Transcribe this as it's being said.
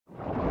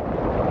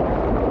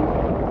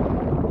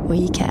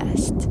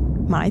WeCast.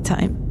 My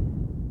time.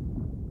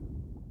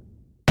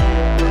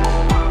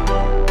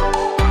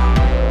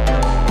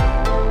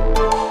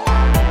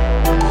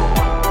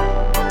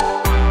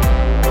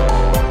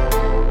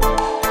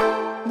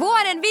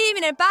 Vuoden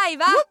viimeinen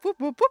päivä!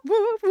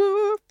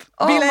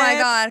 Oh my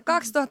god,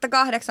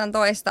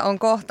 2018 on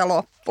kohta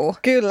loppu.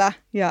 Kyllä,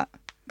 ja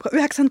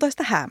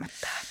 19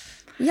 häämättää.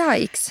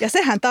 Jaiks. Ja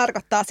sehän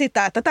tarkoittaa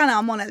sitä, että tänään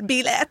on monet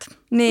bileet.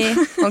 Niin,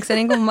 onko se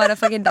niin kuin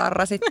motherfucking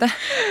darra sitten?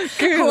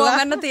 Kyllä.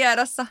 Huomenna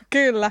tiedossa.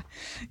 Kyllä.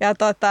 Ja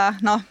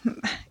no,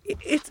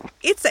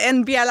 itse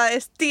en vielä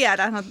edes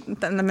tiedä. No,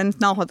 me nyt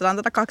nauhoitetaan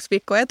tätä 2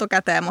 viikkoa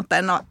etukäteen, mutta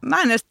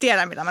mä en edes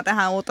tiedä, mitä mä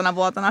tehdään uutena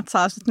vuotena, että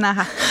saa sitten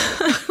nähdä.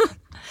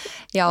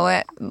 Ja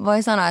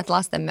voi sanoa, että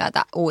lasten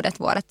myötä uudet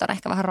vuodet on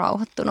ehkä vähän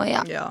rauhoittunut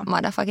ja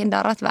motherfucking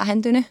darrat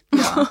vähentynyt.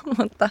 Joo.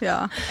 mutta,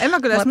 joo. En mä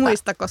kyllä edes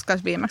muista, koska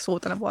viimeksi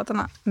uutena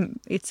vuotena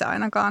itse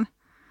ainakaan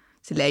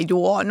silleen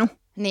juonut.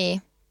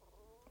 Niin.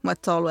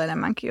 Mutta se on ollut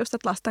enemmänkin just,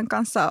 että lasten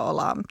kanssa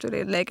ollaan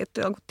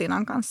leikitty jonkun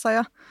Tinan kanssa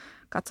ja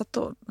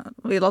katsottu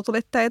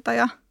ilotulitteita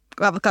ja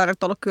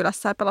kaverit ollut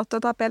kylässä ja pelattu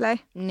jotain pelejä.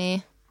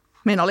 Niin.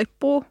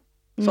 Menolippuu.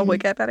 Se on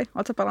huikea peli.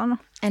 Ootko pelannut?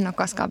 En ole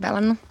koskaan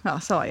pelannut. Joo,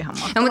 se on ihan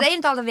mahtavaa. No, mutta ei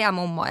nyt olta vielä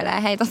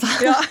mummoilee. Hei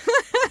Joo.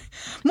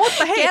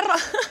 Mutta hei, kerro.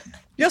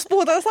 Jos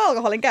puhutaan tästä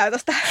alkoholin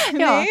käytöstä.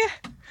 Joo.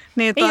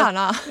 niin,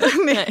 ihanaa.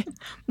 niin.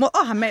 Mutta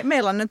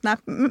meillä on nyt nämä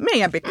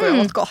meidän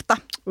pikkujoulut kohta.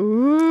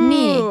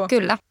 Niin,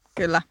 kyllä.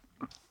 Kyllä.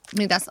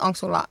 Mitäs, onko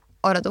sulla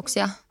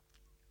odotuksia?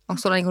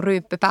 Onko sulla niinku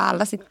ryyppy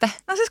päällä sitten?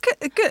 No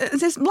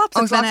siis lapset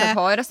onko lapset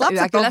hoidossa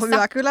yökylässä? On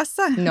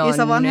yökylässä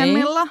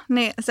isovanhemmilla,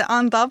 niin se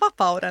antaa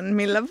vapauden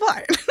mille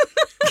vain.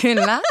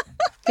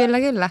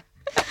 Kyllä.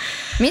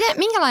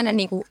 Minkälainen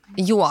niinku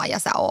juoja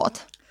sä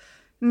oot?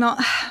 No,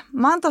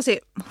 mä oon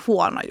tosi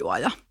huono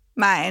juoja.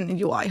 Mä en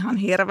juo ihan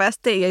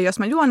hirveästi ja jos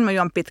mä juon, niin mä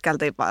juon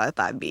pitkälti vaan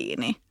jotain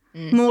viiniä.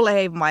 Mulle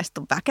ei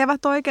maistu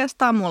väkevät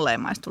oikeastaan, mulle ei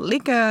maistu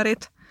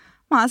liköörit.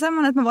 Mä oon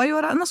semmoinen, että mä voin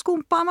juoda, no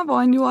skumppaa mä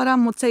voin juoda,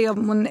 mutta se ei ole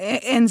mun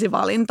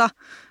ensivalinta.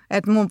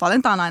 Että mun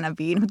valinta on aina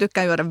viini. Mä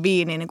tykkään juoda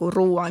viiniä niin kuin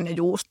ruoan ja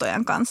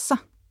juustojen kanssa.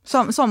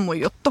 Se on mun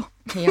juttu.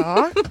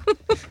 Joo.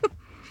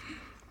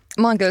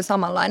 Mä oon kyllä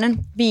samanlainen.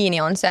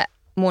 Viini on se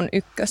mun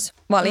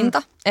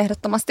ykkösvalinta,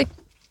 ehdottomasti.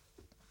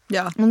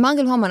 Mutta mä oon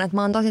kyllä huomannut, että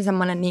mä oon tosi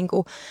semmoinen, niin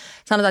kuin,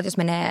 sanotaan, että jos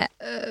menee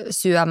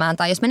syömään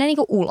tai jos menee niin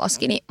kuin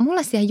uloskin, niin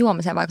mulle siihen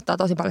juomiseen vaikuttaa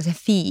tosi paljon se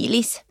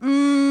fiilis.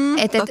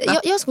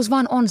 Joskus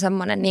vaan on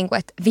semmoinen, niin kuin,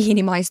 että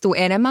viini maistuu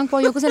enemmän, kun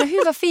on joku sellainen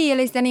hyvä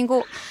fiilis. Ja niin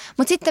kuin,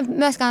 mutta sitten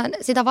myöskään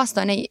sitä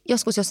vastoin, niin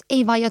joskus jos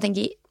ei vaan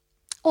jotenkin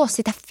ole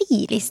sitä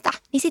fiilistä,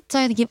 niin sitten se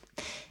on jotenkin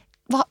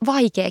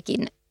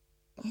vaikeakin.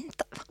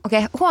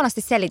 Okei,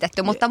 huonosti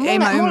selitetty, mutta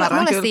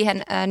mulle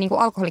siihen niin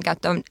kuin alkoholin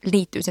käyttöön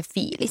liittyy se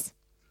fiilis.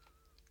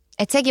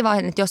 Että sekin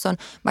vaan, että jos on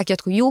vaikka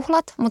jotkut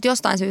juhlat, mutta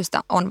jostain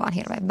syystä on vaan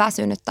hirveän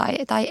väsynyt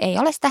tai ei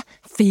ole sitä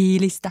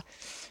fiilistä,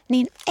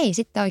 niin ei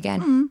sitten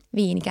oikein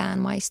viinikään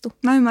maistu.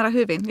 Mä ymmärrän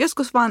hyvin.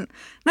 Joskus vaan,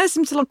 no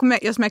esimerkiksi silloin,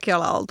 jos mekin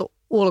ollaan oltu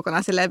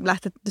ulkona, silleen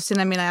lähtetty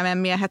sinne minä ja meidän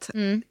miehet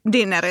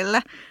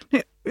dinnerille,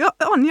 niin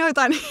on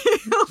joitain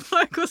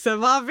iltoja, kun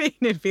se vaan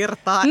viini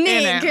virtaa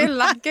enemmän.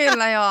 Niin,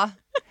 kyllä, joo.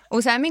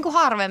 Useammin kuin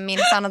harvemmin,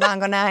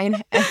 sanotaanko näin.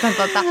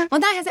 Mutta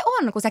näinhän se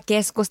on, kun sä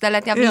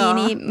keskustelet ja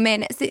viini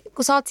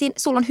kun sä oot siinä,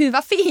 sulla on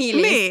hyvä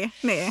fiilis.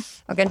 Niin.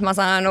 Okei, nyt mä oon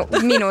sanonut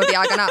minuutin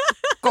aikana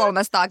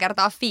 300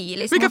 kertaa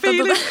fiilis. Mikä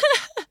fiilis?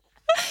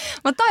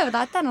 Mutta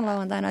toivotaan, että tänä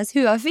lauantaina olisi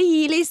hyvä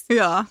fiilis.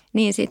 Joo.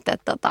 Niin sitten,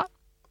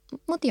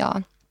 mut joo.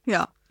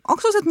 Joo.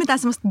 Onko sulla mitään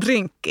semmoista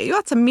drinkkiä?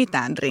 Juot sä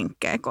mitään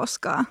drinkkejä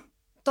koskaan?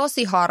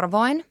 Tosi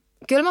harvoin.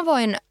 Kyllä mä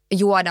voin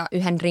juoda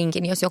yhden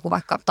drinkin, jos joku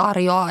vaikka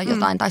tarjoaa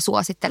jotain tai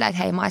suosittelee,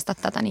 että hei, maista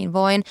tätä, niin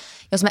voin.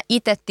 Jos mä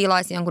itse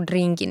tilaisin jonkun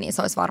drinkin, niin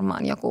se olisi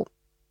varmaan joku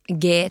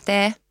GT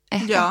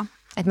ehkä.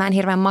 Että mä en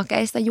hirveän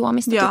makeista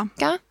juomista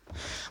tykkää.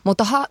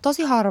 Mutta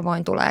tosi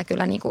harvoin tulee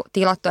kyllä niinku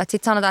tilattu. Että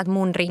sitten sanotaan, että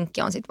mun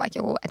drinkki on sitten vaikka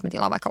joku, että mä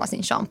tilaan vaikka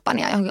lasin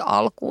champagnea johonkin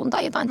alkuun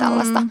tai jotain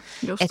tällaista.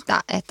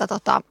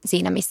 Että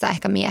siinä, missä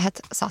ehkä miehet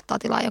saattaa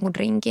tilaa jonkun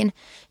drinkin.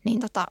 Niin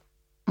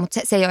mutta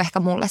se ei ole ehkä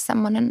mulle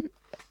semmoinen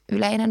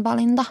yleinen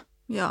valinta.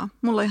 Joo,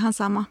 mulla on ihan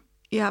sama.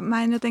 Ja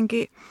mä en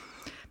jotenkin,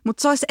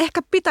 mutta se olisi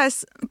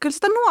pitäisi kyllä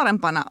sitä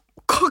nuorempana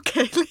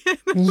kokeilla.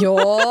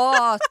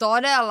 Joo,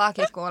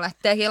 todellakin kuule.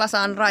 Tequila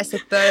Sunrise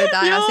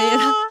pöytään ja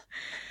siinä.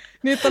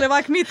 Nyt oli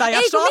vaikka mitä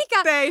ja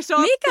shotteja.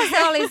 Mikä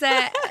se oli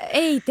se,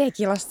 ei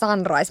Tequila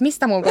Sunrise,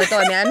 mistä mulla voi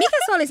toimia? Mikä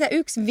se oli se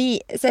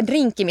se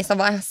drinkki, missä on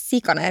vaan ihan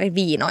sikana eri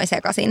viinoja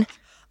sekaisin?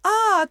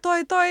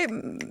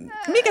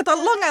 Mikä toi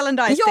Long Island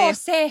Iced Tea? Joo,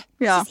 se.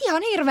 Siis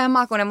ihan hirveän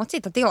makuinen, mutta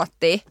siitä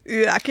tilattiin.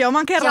 Mä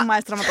oon kerran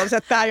maistanut,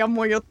 että tää ei ole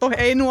mun juttu,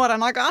 ei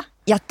nuorenakaan.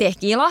 Ja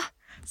tequila,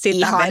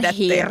 ihan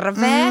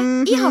hirveä.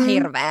 Ihan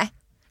hirveä.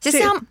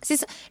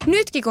 Siis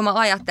nytkin kun mä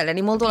ajattelen,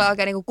 niin mulla tulee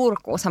oikein niinku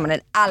kurkkuun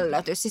semmoinen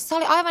ällötys. Siis se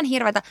oli aivan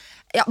hirveätä.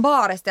 Ja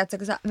baarista, että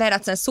kun sä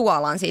vedät sen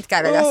suolan siitä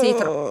käydellä ja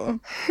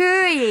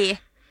hyi.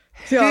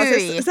 Joo,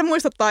 siis se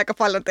muistuttaa aika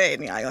paljon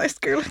teiniajoista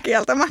kyllä,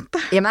 kieltämättä.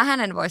 Ja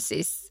mähän en voi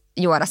siis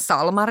juoda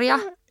salmaria,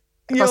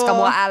 koska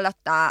mua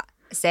ällöttää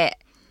se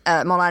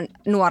me ollaan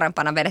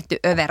nuorempana vedetty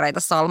övereitä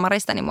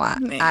Salmarista, niin mua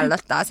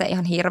ällöttää se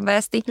ihan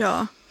hirveästi.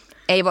 Joo.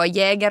 Ei voi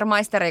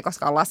Jägermeisteria,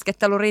 koska on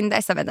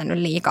laskettelurinteissä vetänyt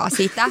liikaa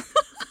sitä.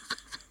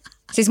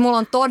 Siis mulla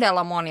on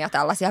todella monia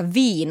tällaisia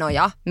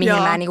viinoja, mihin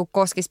mä en niinku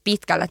koskisi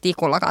pitkällä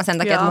tikullakaan sen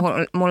takia, että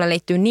mulle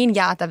liittyy niin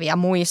jäätäviä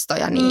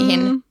muistoja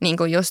niihin, niin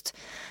kuin just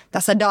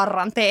tässä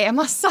Darran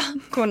teemassa,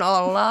 kun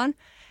ollaan.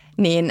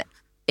 Niin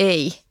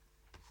ei.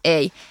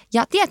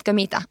 Ja tiedätkö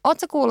mitä?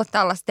 Ootko kuullut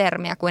tällaista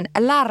termiä kuin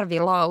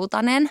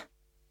lärvilautanen?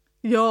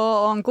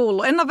 Joo, on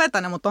kuullut. En ole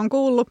vetänyt, mutta on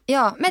kuullut.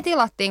 Joo, me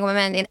tilattiin, kun me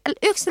mentiin,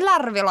 yksi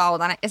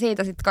lärvilautanen ja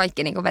siitä sitten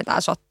kaikki niinku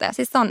vetää shotteja.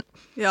 Siis se on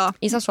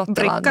iso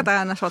shottilautanen. Brikka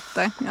täynnä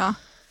shotteja, joo.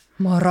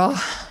 Moro,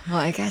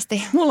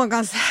 oikeasti. Mulla on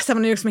myös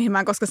semmoinen yksi, mihin mä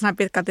en koskaan näin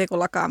pitkä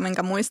tikullakaan,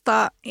 minkä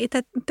muistaa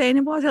itse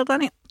teinivuosilta,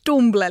 niin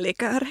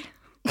dumblelikööri.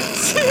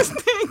 Siis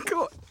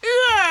niinku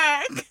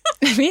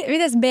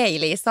Mites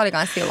Baileys? Se oli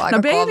kans silloin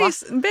aika kova.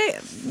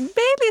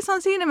 Baileys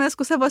on siinä mielessä,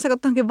 kun se voi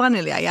sekoittaa johonkin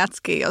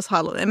vaniljajätskiin, jos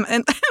haluaa.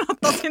 En ole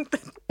tosin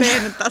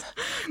tehnyt tästä.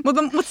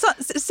 Mutta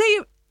se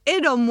ei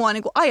edo mua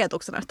niinku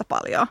ajatuksena yhtä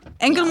paljon.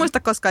 En kyllä muista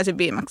koskaan olisin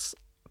viimeksi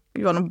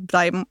juonut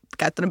tai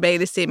käyttänyt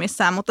Baileysia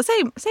missään, mutta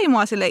se ei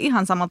mua sille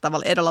ihan samalla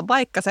tavalla edolla,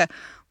 vaikka se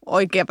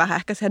oikein vähän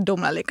ehkä siihen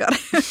dumlelikööri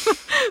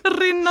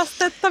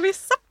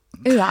rinnastettavissa.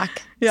 Yäk.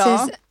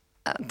 Siis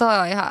toi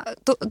on ihan,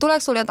 tuleeko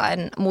sulla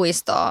jotain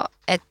muistoa,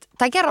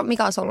 tai kerro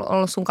mikä on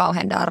ollut sun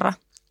kauhean darra?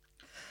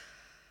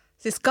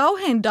 Siis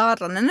kauhean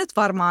darra, ne nyt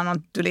varmaan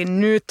on tyli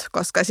nyt,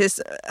 koska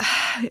siis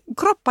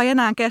kroppa ei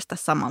enää kestä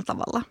samalla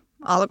tavalla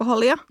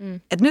alkoholia.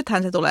 Että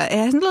nythän se tulee,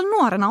 eihän silloin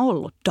nuorena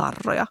ollut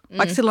darroja,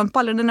 vaikka silloin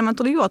paljon enemmän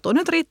tuli juotua.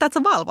 Nyt riittää, että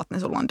sä valvot,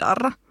 niin sulla on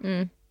darra.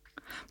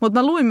 Mutta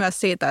mä luin myös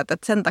siitä, että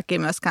sen takia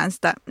myöskään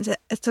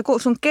että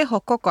sun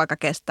keho koko aika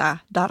kestää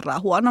darraa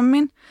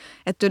huonommin.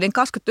 Että yli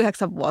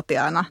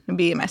 29-vuotiaana niin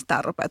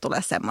viimeistään rupeaa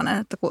tulemaan semmoinen,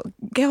 että kun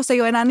kehossa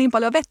ei ole enää niin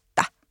paljon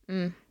vettä,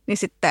 niin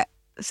sitten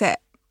se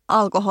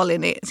alkoholi,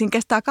 niin siinä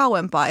kestää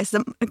kauempaa ja se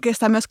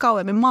kestää myös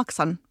kauemmin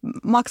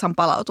maksan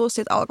palautua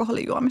siitä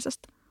alkoholin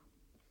juomisesta.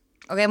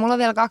 Okei, mulla on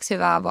vielä 2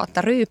 hyvää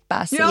vuotta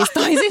ryyppää siis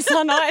toisin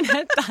sanoen,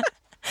 että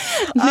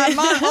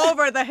I'm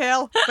over the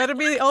hill. Better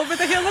be over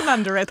the hill and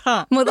under it,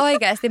 huh? Mutta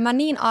oikeasti mä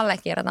niin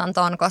allekirjoitan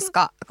ton,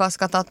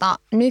 koska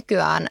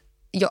nykyään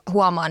jo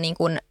huomaa niin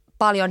kuin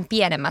paljon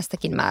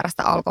pienemmästäkin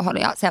määrästä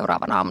alkoholia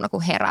seuraavana aamuna,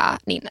 kun herää,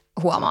 niin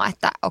huomaa,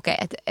 että okei,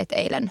 että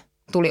eilen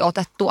tuli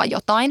otettua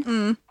jotain.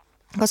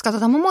 Koska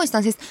mä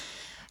muistan siis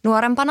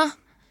nuorempana,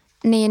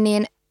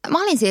 niin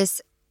mä olin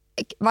siis,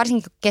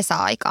 varsinkin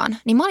kesäaikaan,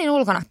 niin mä olin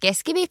ulkona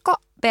keskiviikko,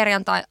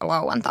 perjantai,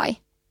 lauantai.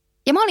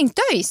 Ja mä olin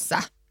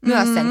töissä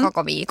myös sen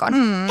koko viikon.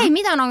 Ei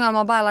mitään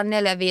ongelmaa bailla 4-5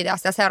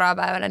 ja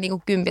seuraavana päivänä niin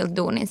kuin 10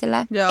 duunin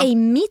silleen. Ei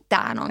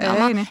mitään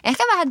ongelmaa. Ei, niin.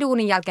 Ehkä vähän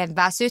duunin jälkeen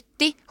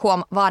väsytti,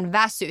 vaan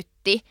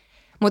väsytti.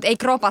 Mutta ei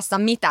kropassa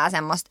mitään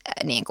semmoista,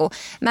 niin kuin,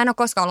 mä en ole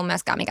koskaan ollut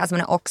myöskään mikään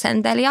semmoinen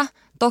oksentelija.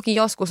 Toki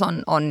joskus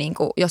on niin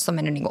kuin, jos on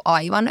mennyt niin kuin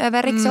aivan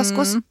överiksi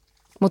joskus.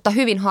 Mutta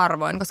hyvin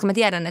harvoin, koska mä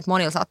tiedän, että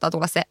monilla saattaa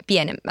tulla se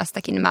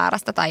pienemmästäkin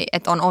määrästä tai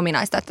että on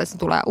ominaista, että se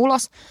tulee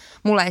ulos.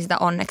 Mulla ei sitä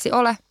onneksi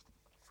ole.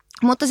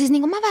 Mutta siis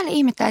niin kuin mä välillä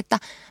ihmettelen, että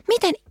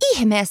miten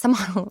ihmeessä mä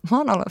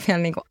oon ollut vielä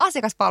niin kuin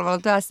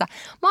asiakaspalvelutyössä.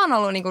 Mä oon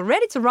ollut niin kuin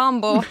ready to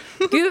rumble,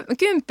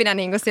 10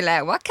 niin kuin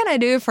silleen, what can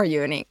I do for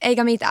you? Niin,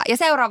 eikä mitään. Ja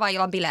seuraava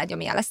illan bileet jo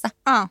mielessä.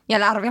 Ja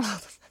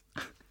lärvilautas.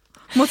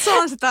 Mutta se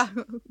on sitä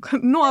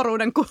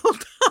nuoruuden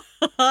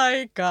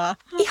kulta-aikaa.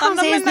 Ihan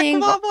anna siis mennä,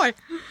 niinku, kun vaan voi.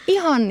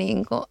 Ihan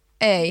niin kuin,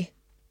 ei.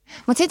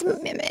 Mutta sitten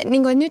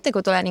niin nyt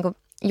kun tulee niin kuin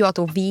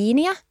juotu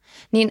viiniä,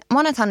 niin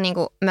monethan niin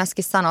kuin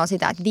myöskin sanoo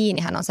sitä, että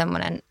viinihän on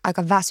semmoinen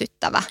aika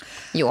väsyttävä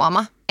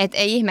juoma. Että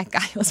ei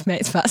ihmekään, jos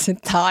meitä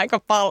väsyttää aika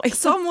paljon.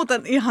 Se on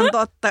muuten ihan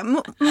totta.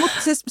 Mutta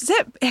siis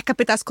se ehkä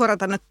pitäisi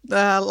korjata nyt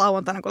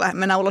lauantaina, kun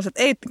mennään ulos,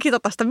 että ei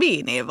kitota sitä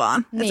viiniä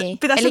vaan. Niin.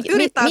 Pitäisi nyt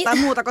yrittää jotain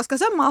muuta, koska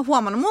sen mä oon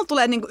huomannut. Mulla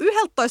tulee niinku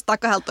 11 tai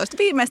 12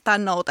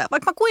 viimeistään nouteen.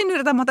 Vaikka mä kuin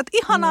yritän, mä oon, että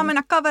ihanaa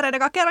mennä kavereiden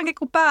kanssa kerrankin,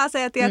 kun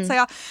pääsee, tietsä.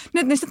 Ja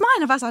nyt niin sit mä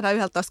aina väsähdän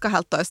 11-12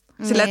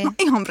 silleen, että no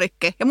ihan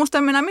rikki. Ja musta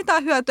ei mennä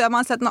mitään hyötyä. Mä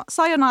oon se, että no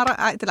sayonara,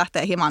 äiti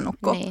lähtee himaan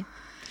nukkuun. Niin.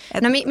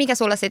 No mikä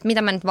sulle sitten,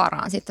 mitä mä nyt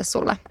varaan sitten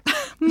sulle?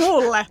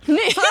 Mulle?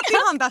 Niin. Sä oot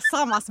ihan tässä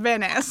samassa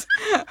veneessä.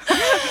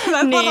 Mä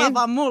en varaa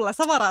vaan mulle,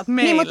 sä varaat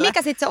meille. Niin, mutta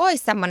mikä sitten se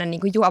olisi semmoinen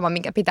niinku juoma,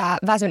 minkä pitää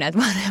väsyneet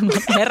vanhemmat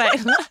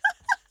hereillä?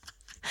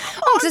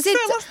 Onko se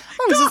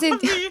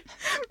sitten?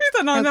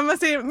 Mitä ne on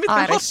tämmöisiä,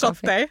 mitä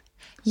hossotteja?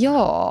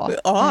 Joo.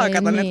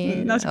 Kato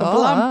nyt, näissä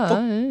kuin lamppu.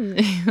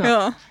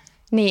 Joo.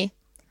 Niin,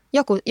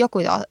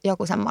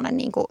 joku semmoinen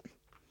niinku,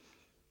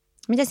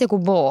 mites joku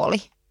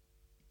booli?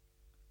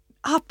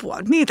 Apua,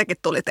 niitäkin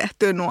tuli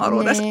tehtyä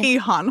nuoruudessa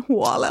ihan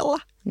huolella.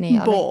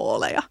 Niin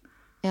booleja.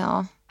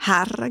 Joo.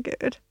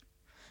 Herregud.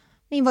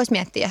 Niin vois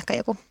miettiä ehkä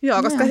joku.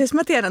 Joo, koska siis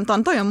mä tiedän,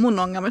 toi on mun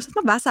ongelma,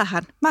 että mä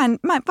väsähän.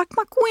 Vaikka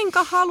mä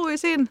kuinka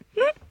haluisin.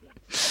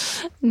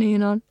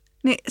 Niin on.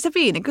 Niin se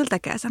viini kyllä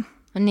tekee sen.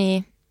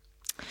 Niin.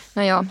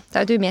 No joo,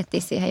 täytyy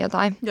miettiä siihen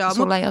jotain,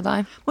 sulle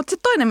jotain. Mutta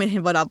sitten toinen,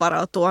 mihin voidaan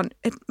varautua on,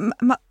 että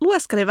mä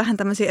lueskelin vähän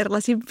tämmöisiä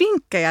erilaisia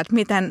vinkkejä, että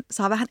miten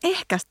saa vähän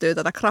ehkäistyä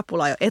tätä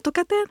krapulaa jo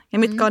etukäteen. Ja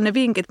mitkä on ne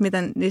vinkit,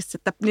 miten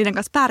niiden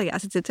kanssa pärjää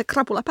sitten se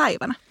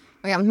krapulapäivänä.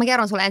 Okei, mutta mä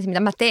kerron sulle ensin, mitä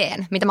mä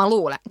teen, mitä mä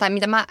luulen, tai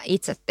mitä mä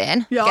itse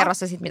teen. Joo. Kerro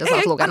sä sitten, mitä sä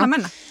oot lukenut.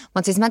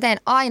 Mutta siis mä teen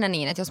aina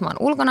niin, että jos mä oon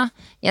ulkona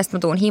ja sitten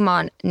mä tuun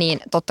himaan, niin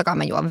totta kai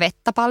mä juon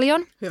vettä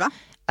paljon. Hyvä.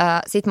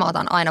 Sitten mä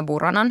otan aina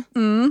buranan.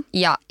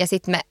 Ja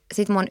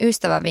sit mun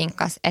ystävä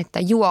vinkkasi, että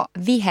juo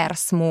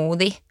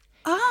vihersmoothie.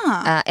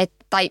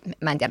 Tai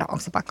mä en tiedä,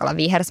 onko se pakko olla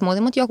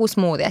vihersmoothie, mutta joku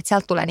smoothie, että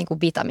sieltä tulee niinku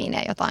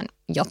vitamiineja,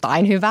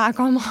 jotain hyvää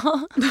kamaa.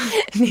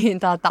 Niin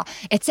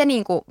että se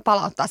niinku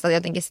palauttaa sitä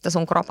jotenkin sitä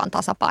sun kropan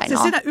tasapainoa.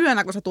 Siis siinä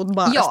yönä, kun sä tuut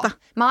baarista. Joo,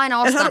 mä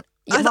aina ostan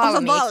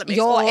valmiiksi.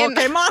 Joo,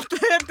 okei, mä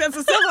ajattelin, että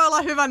se voi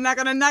olla hyvän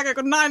näköinen näkö,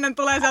 kun nainen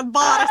tulee sieltä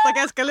baarista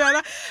keskellä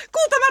yönä.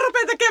 Kuulta mä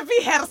rupean tekemään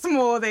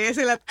vihersmoothie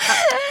sille, että...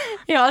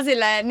 Joo,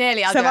 silleen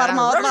 4 Se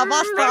varmaan ottaa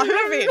vastaan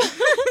hyvin.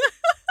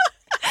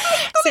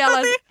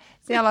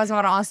 Siellä olisi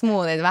varmaan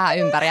smoothiet vähän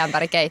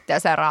ympäri keittiöä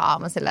seuraava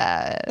aamu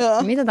silleen,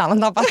 mitä täällä on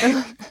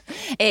tapahtunut?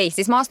 Ei,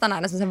 siis mä ostan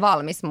aina semmoisen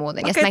valmis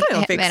smoothien. Okei, toi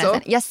on fiksu.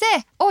 Ja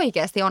se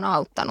oikeasti on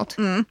auttanut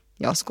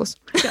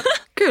joskus.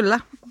 Kyllä.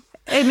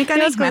 Ei mikään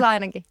joskus ihme.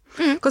 ainakin.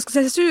 Koska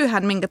se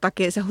syyhän, minkä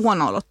takia se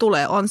huono olo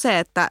tulee, on se,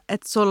 että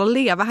sulla on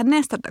liian vähän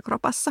nestettä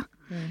kropassa.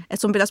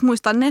 Että sun pitäisi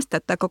muistaa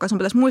nestettä koko ajan. Sun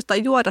pitäisi muistaa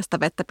juoda sitä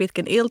vettä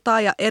pitkin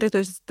iltaa ja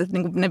erityisesti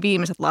niin kuin ne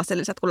viimeiset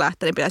lasilliset, kun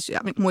lähtee, niin pitäisi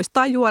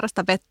muistaa juoda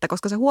sitä vettä,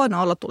 koska se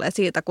huono olo tulee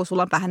siitä, kun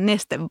sulla on vähän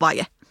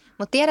nestevaje.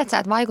 Mutta tiedät sä,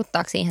 että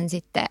vaikuttaako siihen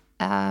sitten,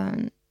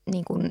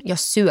 niin kun,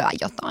 jos syö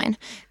jotain?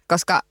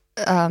 Koska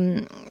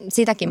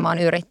sitäkin mä oon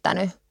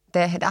yrittänyt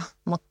tehdä,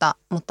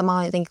 mutta mä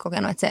oon jotenkin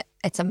kokenut,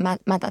 että sä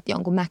mätät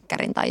jonkun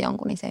mäkkärin tai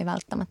jonkun, niin se ei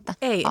välttämättä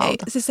auta. Ei.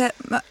 Siis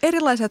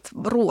erilaiset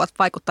ruuat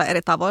vaikuttaa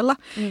eri tavoilla.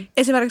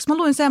 Esimerkiksi mä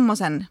luin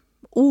semmoisen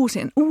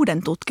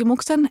uuden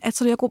tutkimuksen, että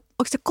se oli joku,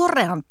 onko se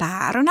Korean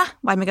päärynä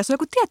vai mikä se on,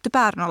 joku tietty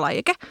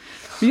päärynälajike,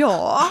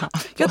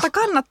 jota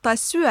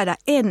kannattaisi syödä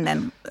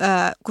ennen,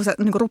 kun sä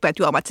niin rupeat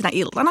juomaan sinä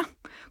iltana.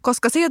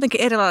 Koska se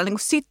jotenkin eri lailla niin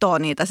sitoo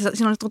niitä.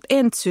 Siinä on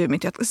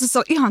entsyymit, jotka se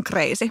on ihan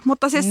crazy.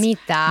 Mutta siis,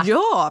 mitä?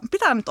 Joo,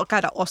 pitää nyt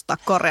käydä ostaa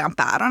Korean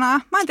päärynää.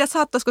 Mä en tiedä,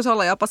 saattaisiko se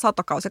olla jopa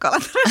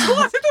satokausikalentarin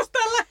suositus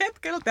tällä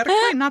hetkellä.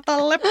 Tervetuloa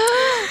Natalle.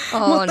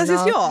 Mutta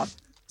siis joo,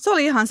 se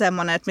oli ihan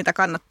semmoinen, että mitä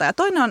kannattaa. Ja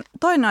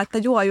toinen on, että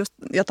juo just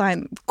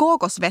jotain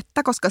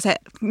kookosvettä, koska se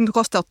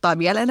kosteuttaa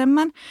vielä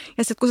enemmän.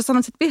 Ja sitten kun sä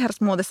sanot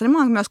vihersmoothissa, niin mä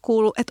oon myös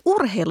kuullut, että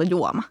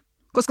urheilujuoma,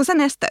 koska se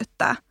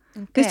nesteyttää.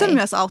 Okay. Niin se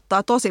myös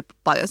auttaa tosi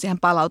paljon siihen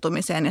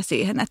palautumiseen ja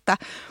siihen, että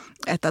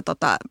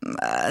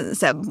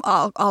se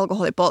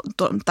alkoholi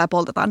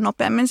poltetaan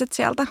nopeammin sit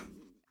sieltä.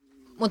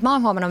 Mutta mä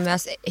oon huomannut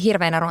myös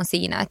hirveän eron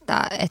siinä,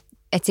 että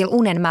sillä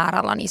unen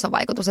määrällä on iso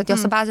vaikutus. Että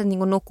jos sä pääset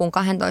niinku nukkuun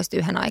 12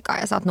 yhden aikaa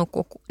ja saat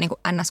nukkua niinku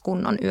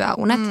NS-kunnon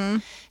yöunet,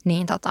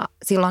 niin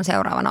silloin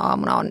seuraavana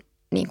aamuna on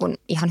niinku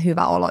ihan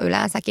hyvä olo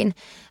yleensäkin.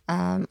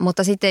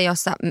 Mutta sitten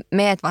jos sä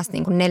meet vasta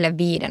niinku 4-5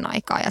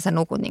 aikaa ja sä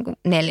nukut niinku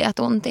 4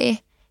 tuntia,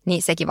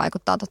 niin sekin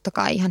vaikuttaa totta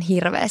kai ihan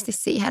hirveästi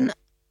siihen,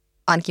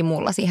 ainakin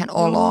mulla siihen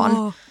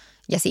oloon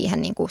ja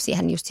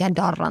siihen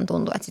darran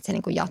tuntuu, että sit se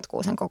niinku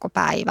jatkuu sen koko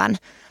päivän.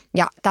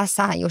 Ja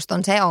tässähän just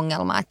on se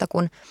ongelma, että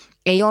kun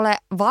ei ole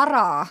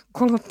varaa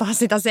kuluttaa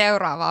sitä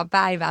seuraavaa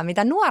päivää,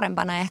 mitä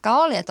nuorempana ehkä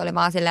oli, että oli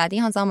vaan silleen, että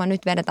ihan sama,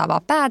 nyt vedetään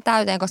vaan pää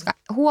täyteen, koska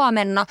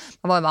huomenna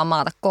mä voin vaan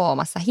maata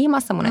koomassa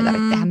himassa, mun ei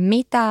tarvitse tehdä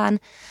mitään.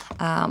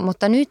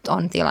 Mutta nyt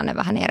on tilanne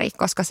vähän eri,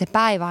 koska se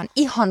päivä on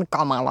ihan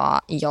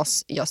kamalaa,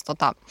 jos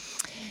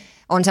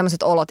on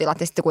sellaiset olotilat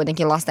ja sitten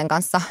kuitenkin lasten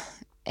kanssa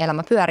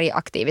elämä pyörii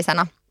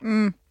aktiivisena.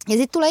 Ja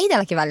sitten tulee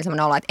itselläkin välillä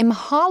sellainen olo, että en mä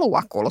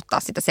halua kuluttaa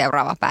sitä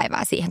seuraavaa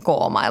päivää siihen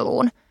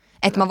koomailuun.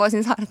 Että mä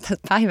voisin saada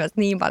tästä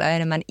päivästä niin paljon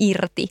enemmän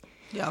irti,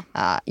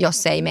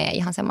 jos se ei mene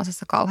ihan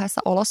semmoisessa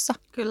kauheassa olossa.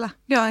 Kyllä.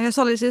 Joo, ja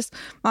se oli siis,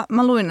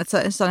 mä luin,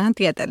 että se on ihan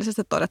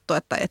tieteellisesti todettu,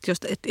 että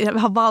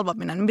vähän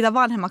valvominen, niin mitä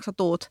vanhemmaksi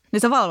tuut,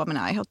 niin se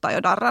valvominen aiheuttaa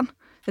jo darran.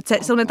 Että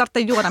sun ei tarvitse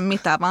juoda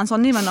mitään, vaan se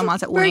on nimenomaan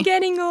se uni. We're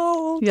getting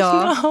old.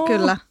 Joo,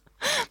 kyllä.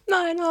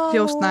 I know.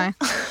 Just näin.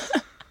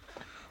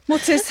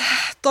 Mutta siis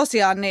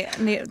tosiaan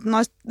niin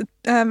noista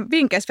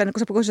vinkkeistä, kun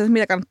sä puhuisit, että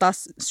mitä kannattaa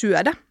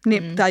syödä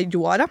tai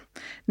juoda,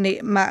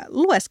 niin mä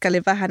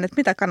lueskelin vähän, että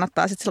mitä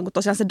kannattaa sitten silloin, kun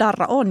tosiaan se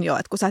darra on jo.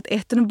 Että kun sä et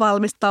ehtinyt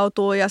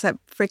valmistautua ja se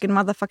freaking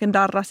motherfucking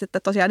darra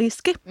sitten tosiaan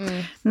iski,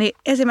 niin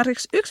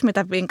esimerkiksi yksi,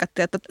 mitä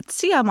vinkattiin, että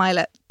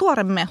siemaile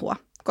tuore mehua,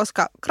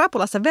 koska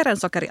krapulassa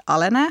verensokeri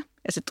alenee.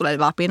 Ja sitten tulee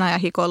vapina ja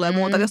hikoilu ja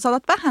muuta. Jos sä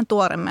otat vähän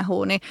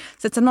tuoremehua, niin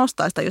se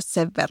nostaa sitä just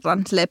sen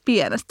verran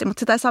pienesti. Mutta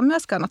sitä ei saa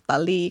myöskään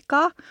ottaa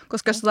liikaa,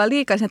 koska jos otetaan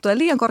liikaa, niin tulee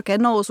liian korkea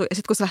nousu. Ja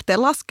sitten kun se lähtee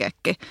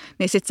laskeekin,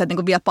 niin sitten se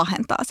niinku vielä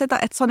pahentaa sitä.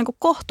 Että se on niinku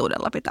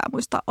kohtuudella pitää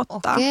muistaa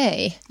ottaa.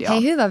 Okei.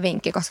 Hei, hyvä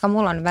vinkki, koska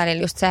mulla on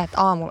välillä just se,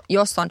 että aamulla,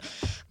 jos on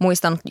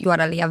muistanut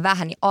juoda liian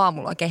vähän, niin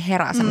aamulla oikein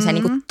herää semmoiseen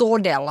niinku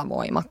todella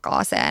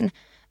voimakkaaseen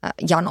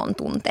janon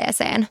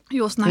tunteeseen.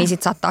 Just näin. Niin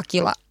sitten saattaa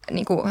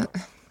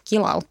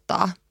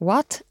kilauttaa.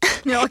 What?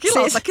 Joo,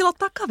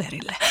 kilottaa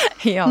kaverille.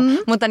 Joo,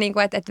 mutta niinku,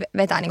 että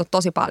vetää niinku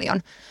tosi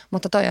paljon.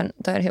 Mutta toi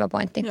on hyvä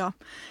pointti. Joo.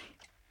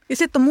 Ja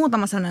sitten on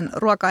muutama sellainen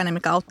ruoka-aine,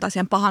 mikä auttaa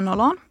siihen pahan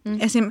oloon.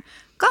 Esim.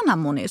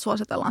 Kananmunia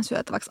suositellaan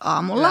syötäväksi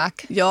aamulla. Black.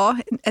 Joo.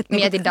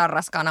 Mieti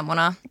darras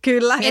kananmunaa.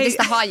 Kyllä. Mieti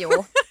sitä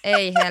hajuu.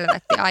 Ei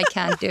helvetti, I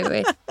can't do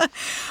it.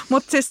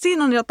 Mutta siis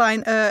siinä on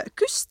jotain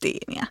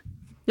kystiiniä,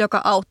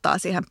 joka auttaa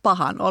siihen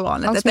pahan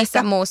oloon. Onko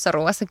missä muussa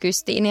ruoassa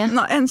kystiiniä?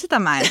 No sitä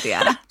mä en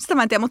tiedä.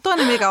 Mutta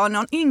toinen mikä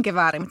on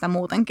inkivääri, mitä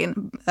muutenkin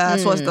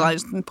suositellaan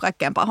just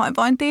kaikkeen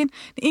pahoinvointiin.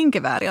 Niin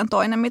inkivääri on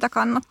toinen, mitä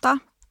kannattaa.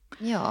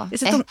 Joo, ja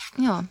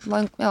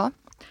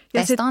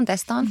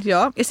testaan.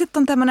 Joo, ja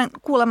sitten on tämmöinen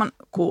kuuleman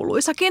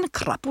kuuluisakin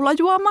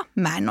krapulajuoma.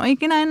 Mä en ole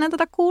ikinä ennen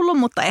tätä kuullut,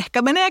 mutta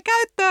ehkä menee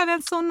käyttöön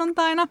ensi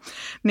sunnuntaina.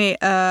 Niin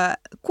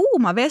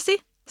kuuma vesi,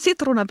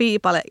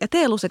 sitruunaviipale ja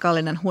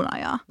teelusikallinen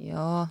hunajaa.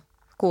 Joo,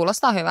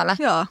 kuulostaa hyvälle.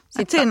 Joo,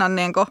 sitten siinä on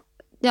niinku...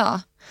 Joo,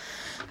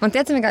 mutta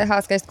tiedätkö mikä oli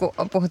hauska,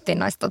 kun puhuttiin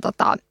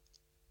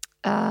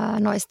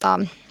noista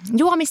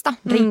juomista,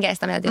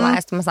 drinkeistä, mitä tilaa,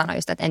 ja sitten mä sanoin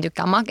just, että en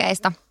tykkää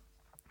makeista.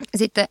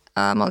 Sitten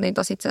me oltiin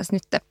tosi itse asiassa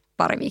nyt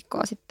pari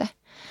viikkoa sitten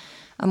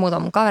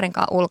muutaman mun kaverin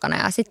kanssa ulkona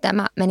ja sitten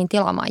mä menin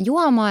tilaamaan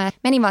juomaa ja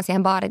menin vaan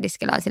siihen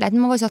baaritiskille silleen, että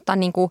mä voisin ottaa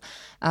niinku,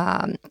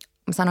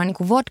 mä sanoin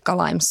niinku vodka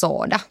lime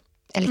soda,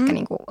 eli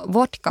niinku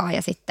vodkaa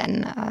ja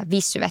sitten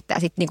vissyvettä ja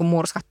sitten niinku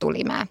murskattua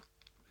limeä.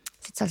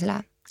 Sitten se oli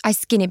silleen, ai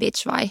skinny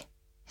bitch vai?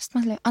 Sitten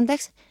mä silleen,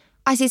 anteeksi,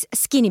 ai siis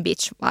skinny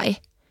bitch vai?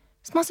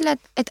 Sitten mä olin silleen,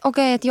 että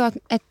okei, että joo,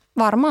 että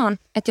varmaan,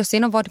 että jos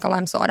siinä on vodka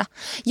lime soda.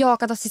 Joo,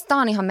 kato, siis tää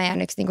on ihan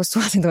meidän yksi niinku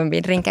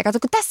suosituimpia drinkkejä. Kato,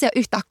 kun tässä ei ole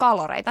yhtään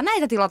kaloreita.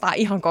 Näitä tilataan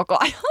ihan koko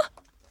ajan.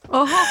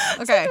 Oho, okei.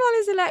 Sitten mä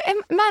olin silleen,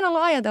 mä en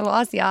ollut ajatellut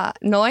asiaa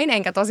noin,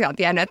 enkä tosiaan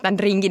tiennyt, että tämän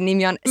drinkin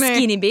nimi on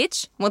Skinny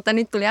Bitch. Mutta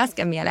nyt tuli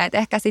äsken mieleen, että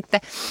ehkä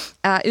sitten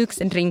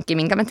yksi drinkki,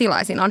 minkä mä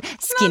tilaisin, on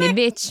Skinny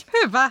Bitch.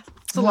 Hyvä.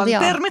 Sulla on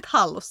termit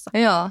hallussa.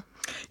 Joo.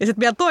 Ja sitten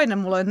vielä toinen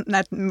mulla on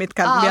näitä,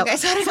 mitkä... Okei,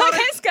 sori, mä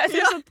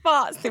keskeytin sut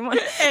paasti mun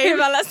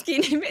hyvällä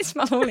Skinny Bitch.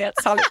 Mä luulin,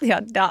 että sä olit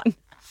ihan done.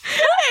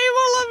 Ei,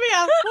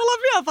 mulla on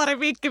vielä pari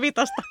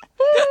viikkivitosta.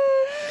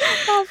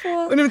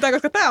 Apua. Nimittäin,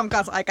 koska tää on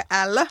kans aika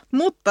ällö.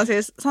 Mutta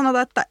siis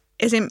sanotaan, että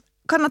esim.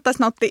 Kannattaisi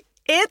nauttia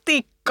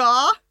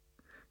etikkaa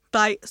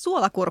tai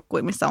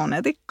suolakurkkuja, missä on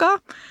etikkaa,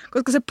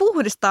 koska se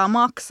puhdistaa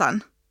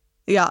maksan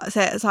ja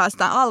se saa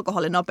sitä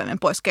alkoholin nopeammin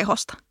pois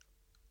kehosta.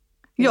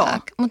 Joo.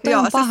 Mutta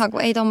on paha,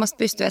 kun ei tuommoista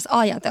pysty edes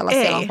ajatella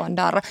silloin, kun on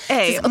darra.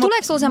 Ei, siis,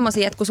 tuleeko sulla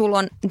semmosia, että kun sulla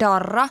on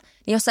darra,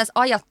 niin jos sä edes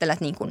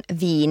ajattelet niin kuin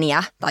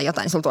viiniä tai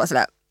jotain, niin sulla tulee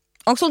silleen,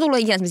 onko sulla tullut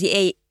ikinä semmosia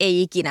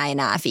ei ikinä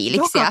enää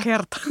fiiliksiä? Joka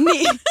kerta.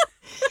 Niin.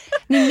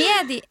 Niin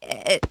mieti,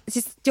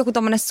 siis joku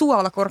tommonen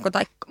suolakurkku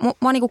tai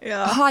mua niinku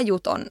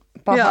hajuton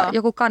paha. Joo.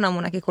 Joku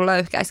kananmunakin, kun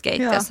löyhkäisi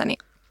keittiössä. Niin...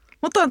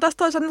 Mutta on taas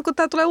toisaalta, kun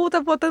tää tulee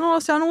uuteen vuoteen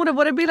ulos ja on uuden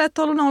vuoden bileet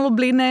ollut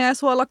blinejä ja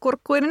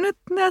suolakurkkuja, niin nyt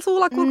ne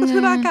suolakurkut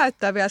hyvää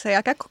käyttää vielä sen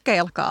jälkeen.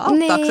 Kokeilkaa,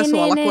 auttaako se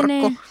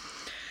suolakurkku.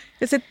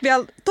 Ja sitten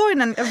vielä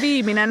toinen ja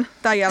viimeinen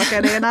tämän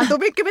jälkeen ei enää tule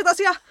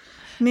viikkivitosia.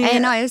 Niin, ei,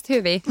 nämä on just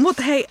hyviä.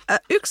 Mutta hei,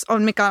 yksi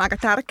on, mikä on aika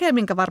tärkeä,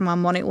 minkä varmaan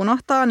moni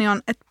unohtaa, niin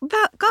on, että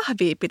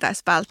kahvia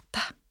pitäisi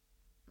välttää.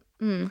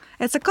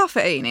 Että se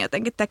kafeiini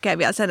jotenkin tekee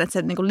vielä sen, että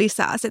se niinku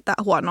lisää sitä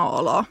huonoa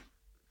oloa.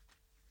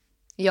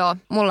 Joo,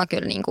 mulla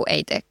kyllä niinku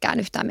ei teekään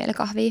yhtään mieli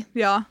kahvia.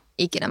 Joo.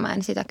 Ikinä mä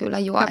en sitä kyllä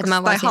juo.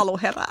 Tai halu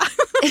herää.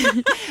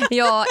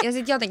 Joo, ja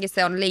sitten jotenkin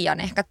se on liian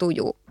ehkä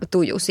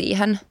tuju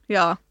siihen.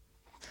 Joo.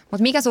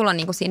 Mutta mikä sulla on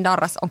niinku siinä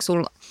darrassa,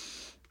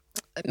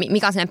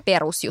 mikä on sellainen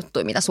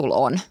perusjuttu, mitä sulla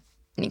on?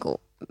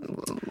 Niinku,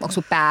 onko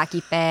sulla pää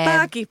kipeä?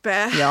 Pää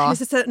kipeä. Joo. Ja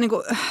sitten se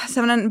niinku,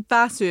 sellainen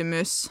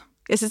väsymys.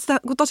 Ja sitten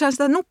kun tosiaan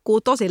sitä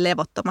nukkuu tosi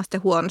levottomasti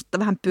huonosti,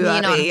 vähän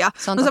pyörii niin ja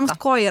se on semmoista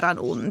koiran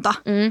unta.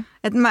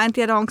 Että mä en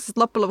tiedä, onko se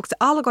loppujen lopuksi se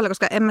alkoholi,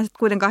 koska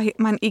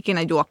mä en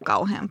ikinä juo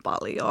kauhean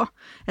paljon.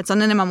 Että se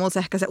on enemmän mulla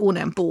ehkä se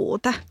unen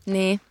puute.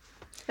 Niin.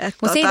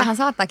 Mutta siitähän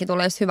saattaakin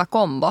tulla just hyvä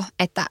kombo,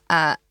 että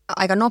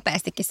aika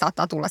nopeastikin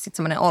saattaa tulla sitten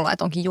semmoinen olo,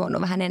 että onkin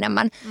juonut vähän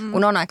enemmän,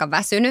 kun on aika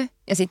väsynyt.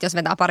 Ja sitten jos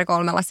vetää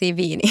 2-3 lasia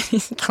viiniä,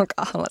 niin sitten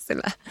alkaa olla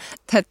sillä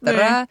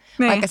töttöröä.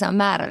 Vaikka se on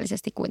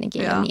määrällisesti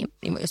kuitenkin,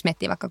 niin jos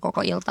miettii vaikka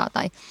koko iltaa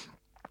tai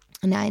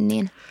näin,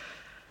 niin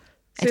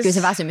että kyllä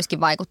se väsymyskin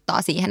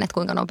vaikuttaa siihen, että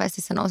kuinka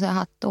nopeasti se nousee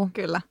hattuun.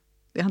 Kyllä,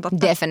 ihan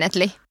totta.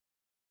 Definitely.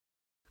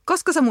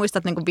 Koska sä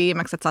muistat niin kuin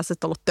viimeksi, että sä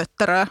olisit ollut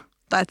töttöröä?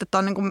 Tai että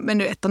on niin kuin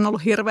mennyt, että on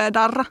ollut hirveä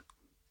darra?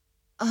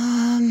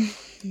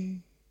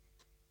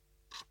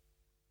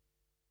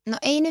 No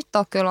ei nyt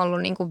ole kyllä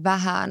ollut niin kuin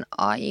vähän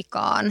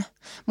aikaan.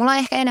 Mulla on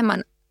ehkä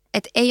enemmän,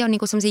 että ei ole niin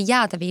kuin semmoisia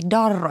jäätäviä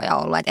darroja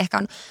ollut. Että ehkä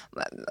on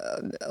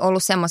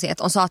ollut semmoisia,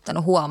 että on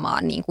saattanut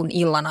huomaa niin kuin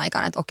illan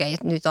aikana, että okei,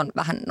 että nyt on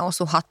vähän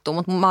noussut hattuun.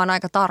 Mutta mä oon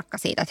aika tarkka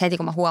siitä, että heti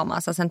kun mä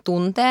huomaan sen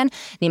tunteen,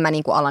 niin mä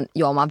niin kuin alan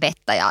juomaan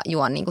vettä ja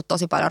juon niin kuin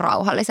tosi paljon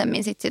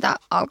rauhallisemmin sit sitä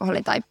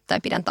alkoholia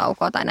tai pidän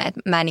taukoa tai näin.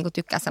 Että mä en niin kuin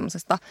tykkää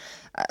semmoisesta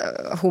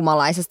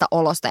humalaisesta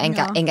olosta,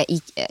 enkä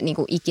niin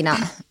kuin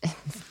ikinä...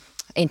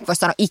 En voi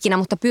sanoa ikinä,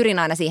 mutta pyrin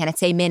aina siihen, että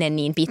se ei mene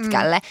niin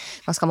pitkälle,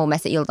 koska mun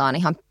mielestä ilta on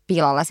ihan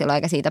pilalla silloin,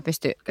 eikä siitä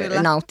pysty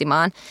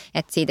nauttimaan.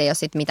 Että siitä ei ole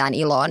sitten mitään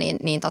iloa,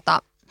 niin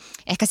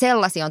ehkä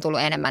sellaisia on tullut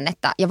enemmän,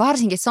 ja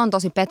varsinkin se on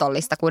tosi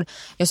petollista, kun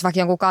jos vaikka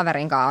jonkun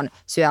kaverin kanssa on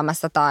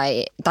syömässä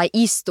tai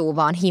istuu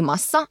vaan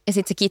himassa ja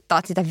sitten sä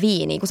kittaat sitä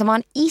viiniä, kun sä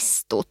vaan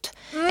istut.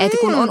 Että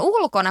kun on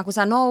ulkona, kun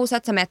sä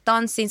nouset, sä menet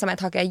tanssiin, sä menet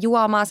hakemaan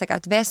juomaa, sä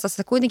käyt vessassa,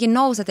 sä kuitenkin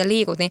nouset ja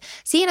liikut, niin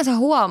siinä sä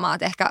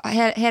huomaat ehkä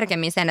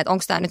herkemmin sen, että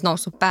onko tää nyt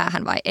noussut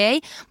päähän vai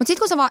ei. Mutta sitten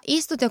kun sä vaan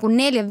istut joku 4-5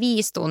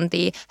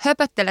 tuntia,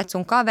 höpöttelet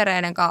sun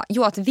kavereiden kanssa,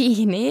 juot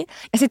viiniä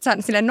ja sitten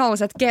sä sille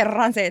nouset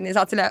kerran siitä, niin sä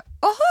oot silleen,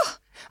 oho,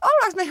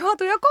 ollaanko me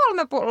juotu jo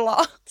 3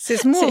 pulloa?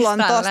 Siis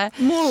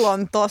mulla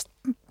on tosta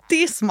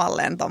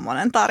tismalleen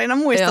tommonen tarina.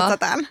 Muistatko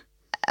tämän?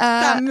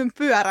 Tämän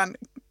pyörän.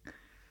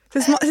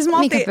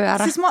 Mikä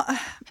pyörä?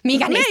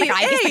 Mikä niistä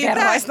kaikista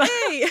kerroista?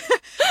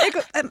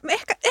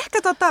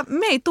 Ehkä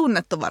me ei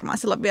tunnettu varmaan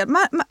silloin vielä.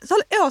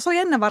 Se oli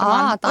ennen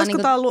varmaan.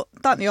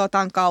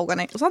 Tää on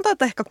kaukana. Sanotaan,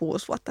 että ehkä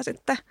 6 vuotta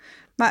sitten.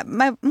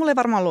 Mulla ei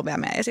varmaan ollut vielä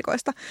meidän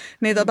esikoista.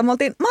 Niin me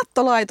oltiin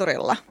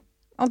mattolaiturilla.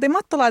 Oltiin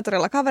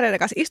mattolaiturilla kavereiden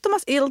kanssa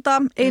istumassa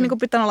iltaa. Ei niinku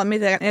pitänyt olla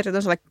mitään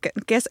erityisen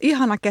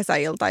ihana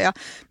kesäilta. Ja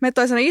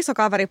meitä oli sellainen iso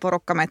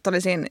kaveriporukka. Meitä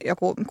oli siinä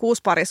joku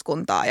 6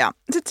 pariskuntaa. Ja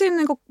sitten siinä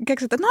niinku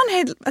keksittiin, että no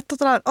hei,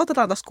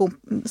 otetaan tuossa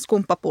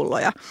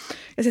skumppapulloja.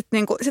 Ja sitten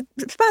niinku,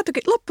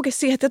 loppukin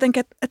siihen, että jotenkin,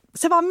 että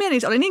se vaan meni.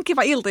 Se oli niin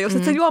kiva ilta just,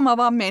 että se juomaa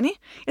vaan meni.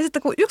 Ja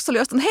sitten kun yksi oli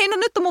ostanut, hei no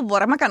nyt on mun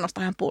vuoro, mä käyn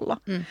ostaa ihan pullon.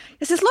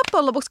 Ja siis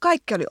loppujen lopuksi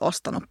kaikki oli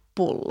ostanut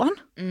pullon.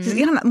 Siis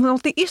ihan, me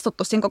oltiin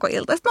istuttu siinä koko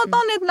ilta. Sitten me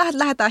oltiin niin, että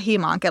lähdetään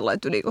himaan kello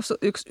yli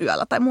 1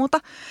 yöllä tai muuta.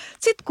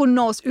 Sitten kun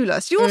nousi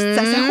ylös, just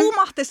se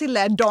humahti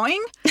silleen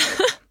doing.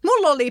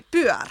 Mulla oli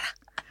pyörä.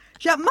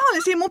 Ja mä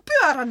olin siinä mun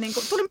pyörän, niin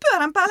kun, tulin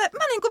pyörän päälle.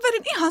 Mä niin kun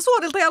vedin ihan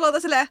suorilta jaloilta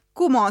silleen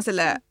kumoon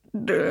silleen.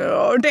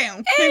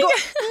 Niin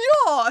kuin,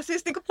 joo,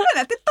 siis niin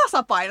menetti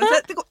tasapaino.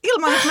 Se, niin kuin,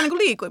 ilman, että mä niin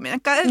liikuin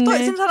minnekään.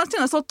 Siinä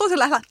olisi ollut tosi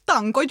lähellä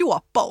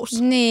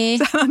tankojuoppous. Niin.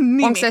 Se on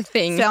nimi. Onko se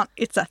thing? Se on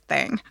it's a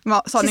thing.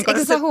 Se on siis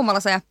eikö se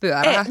humalassa ajaa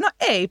pyörää?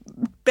 Ei.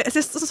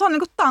 Siis se on niin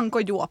kuin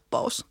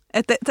tankojuoppous.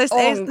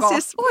 Onko?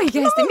 Siis,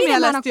 oikeasti? Minä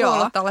en ole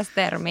kuullut tällaista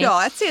termiä.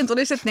 Joo, että siinä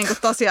tuli sitten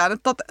niinku tosiaan,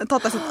 että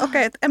totesin, että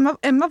okei, että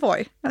en mä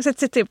voi. Ja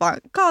sitten siinä vaan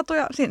kaatui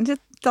ja siinä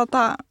sitten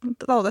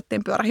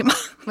tautettiin pyörähimaa.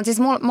 Mutta siis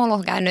mulla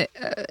on käynyt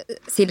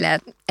silleen,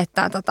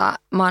 että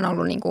mä oon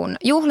ollut niinku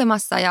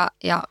juhlimassa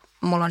ja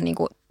mulla on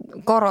niinku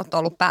korot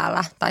ollut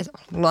päällä, tai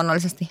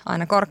luonnollisesti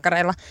aina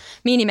korkkareilla,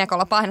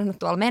 minimekolla painanut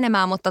tuolla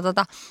menemään,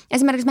 mutta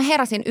esimerkiksi mä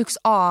heräsin yksi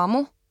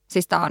aamu,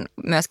 siis tää on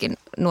myöskin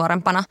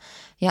nuorempana,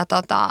 ja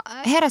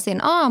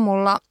heräsin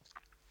aamulla,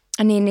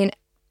 niin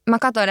mä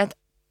katsoin, että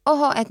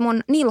oho, että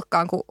mun nilkka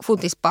on kuin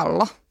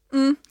futispallo.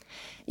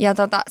 Ja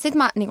sit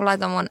mä niin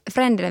laitoin mun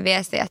friendille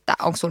viestiä, että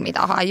onko sulla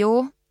mitään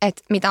hajuu,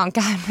 että mitä on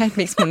käynyt, että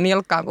miksi mun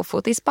nilkka on kuin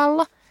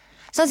futispallo.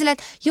 Se on silleen,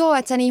 että joo,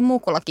 että sä niin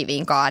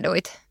mukulakiviin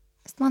kaaduit.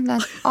 Sitten mä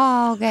ajattelin,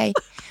 että okei.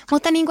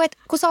 Mutta niin kuin, että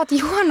kun sä oot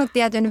juonut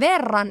tietyn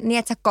verran, niin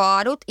että sä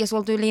kaadut ja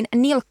sulla tyyliin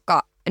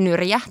nilkka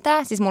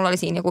nyrjähtää. Siis mulla oli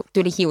siinä joku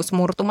tyyli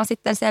hiusmurtuma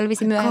sitten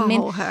selvisi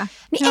myöhemmin.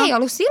 Niin ei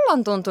ollut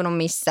silloin tuntunut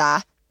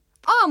missään.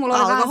 Aamulla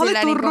oli vähän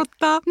silleen niin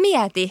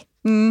mieti.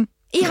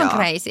 Ihan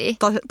crazy.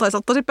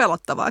 Toisaalta tosi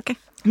pelottavaakin.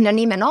 No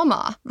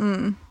nimenomaan.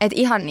 Että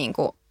ihan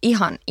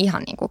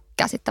niinku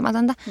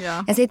käsittämätöntä.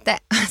 Ja sitten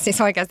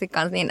siis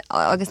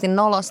oikeasti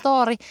nolo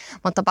story,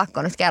 mutta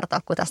pakko nyt kertoa,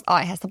 kun tästä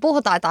aiheesta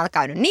puhutaan, että on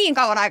käynyt niin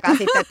kauan aikaa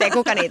sitten, ettei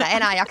kuka niitä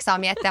enää jaksaa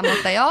miettiä,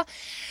 mutta joo.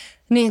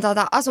 Niin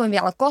asuin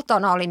vielä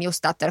kotona, olin just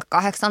täyttänyt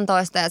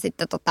 18 ja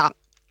sitten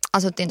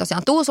asuttiin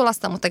tosiaan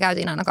Tuusulassa, mutta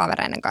käytiin aina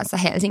kavereiden kanssa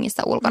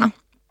Helsingissä ulkona.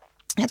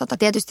 Ja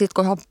tietysti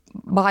kun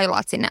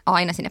bailaat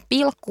aina sinne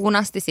pilkkuun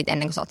asti, sit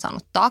ennen kuin sä oot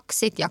saanut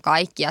taksit ja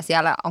kaikki, ja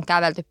siellä on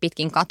kävelty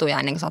pitkin katuja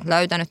ennen kuin sä oot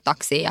löytänyt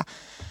taksia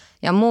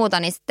ja muuta,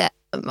 niin sitten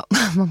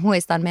mä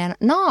muistan, meidän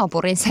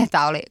naapurin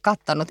setä oli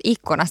kattonut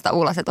ikkunasta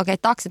ulos, että okei,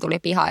 taksi tuli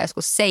pihaan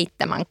joskus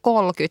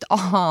 7:30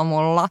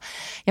 aamulla.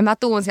 Ja mä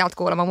tuun sieltä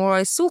kuulemaan, mulla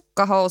oli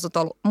sukkahousut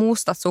ollut,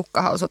 mustat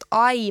sukkahousut,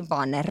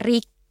 aivan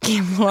rikki.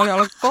 Mulla oli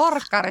ollut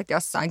korkkarit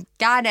jossain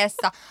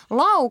kädessä.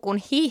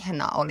 Laukun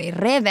hihna oli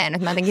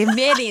revennyt. Mä jotenkin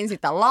vedin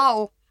sitä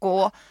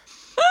laukkua.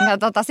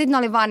 Ja sitten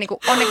oli vaan niinku,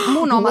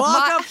 mun omat...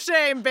 Walk of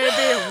shame,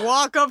 baby,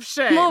 walk of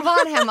shame. Mun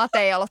vanhemmat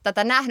ei ollut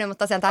tätä nähnyt,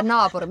 mutta tosiaan tämä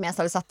naapurimies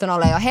oli sattunut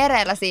olla jo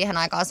hereillä siihen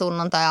aikaan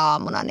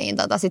sunnuntai-aamuna. Niin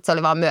sitten se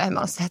oli vaan myöhemmin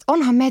ollut se, että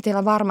onhan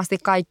metillä varmasti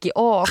kaikki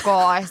ok.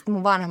 Ja sitten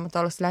mun vanhemmat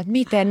oli silleen, että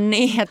miten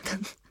niin, että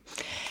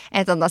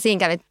siinä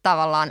kävi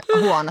tavallaan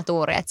huono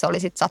tuuri, että se oli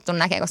sitten sattunut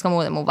näkemään, koska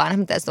muuten mun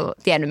vanhemmat ei ollut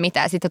tiennyt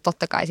mitään. Ja sitten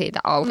totta kai siitä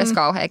aukesi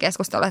kauhea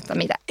keskustelu, että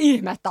mitä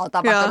ihmettä on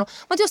tapahtunut.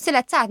 Mutta just silleen,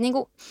 että sä et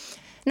niinku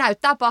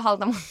näyttää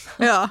pahalta, mutta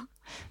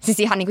siis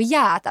ihan niinku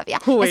jäätäviä.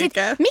 Ja sit,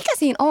 mikä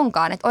siinä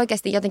onkaan, että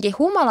oikeasti jotenkin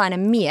humalainen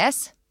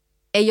mies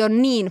ei ole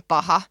niin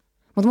paha,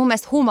 mutta mun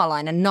mielestä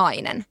humalainen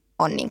nainen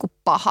on niinku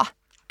paha.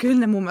 Kyllä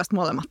ne mun mielestä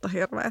molemmat on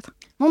hirveät.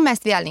 Mun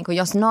mielestä vielä, niinku,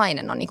 jos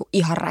nainen on niinku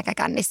ihan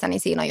räkäkännissä, niin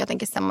siinä on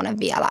jotenkin semmoinen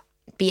vielä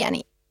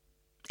pieni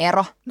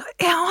ero. No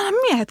eihän ole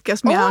miehetkin,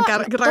 jos miehän on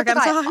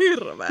rakennut, se on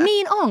hirveä.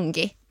 Niin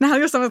onkin. Nehän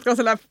on just sellaiset, kun on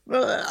silleen...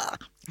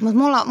 Mutta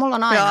mulla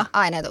on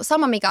aina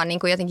sama, mikä on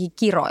niinku jotenkin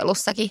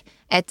kiroilussakin,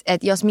 että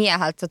jos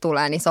mieheltä se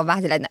tulee, niin se on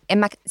vähän silleen, että en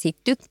mä siitä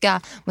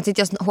tykkää, mutta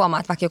sitten jos huomaa,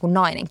 että vaikka joku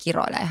nainen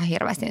kiroilee ihan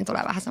hirveästi, niin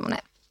tulee vähän semmoinen,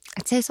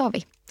 että se ei sovi.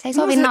 Se ei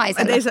sovi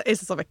naiselle. Ei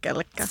se sovi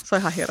kellekään, se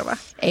on ihan hirveä.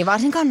 Ei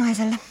varsinkaan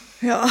naiselle.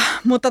 Joo,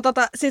 mutta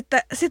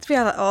sitten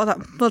vielä,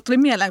 mulle tuli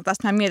mieleen, kun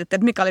tästä mietittiin,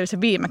 että mikä oli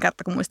se viime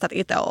kerta, kun muistat,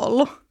 että itse on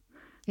ollut.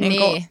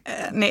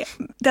 Niin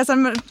tässä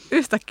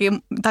yhtäkkiä,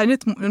 tai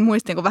nyt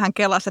muistin, kun vähän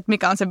kelasi, että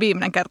mikä on se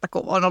viimeinen kerta,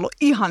 kun on ollut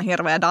ihan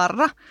hirveä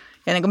darra.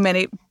 Ja niin kun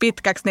meni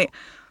pitkäksi, niin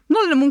ne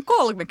oli ne mun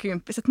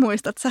 30-kymppiset,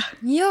 muistat sä?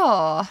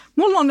 Joo.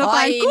 Mulla on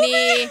jotain kuvia.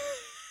 Niin.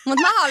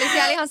 Mutta mä olin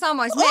siellä ihan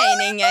samoissa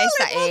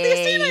meiningeissä.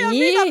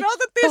 Me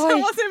otettiin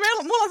semmoisia,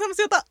 mulla on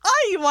semmoisia jotain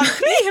aivan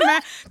ihme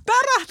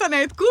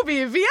tärähtäneitä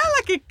kuvia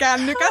vieläkin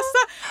kännykässä,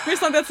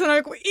 missä on tietysti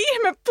joku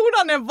ihme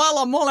punainen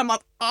valo,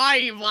 molemmat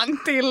aivan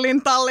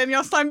tillin tallin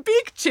jossain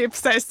Big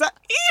Chipseissä.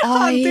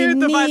 Ihan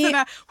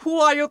tyytyväisenä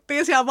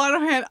huojuttiin siellä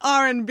vanhojen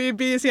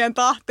R&B-biisien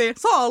tahtiin.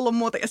 Se on ollut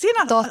muuten. Ja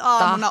siinä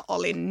aamuna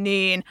oli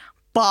niin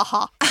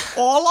paha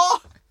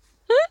olo.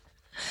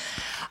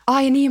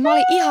 Ai niin, mä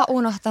olin ihan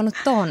unohtanut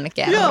ton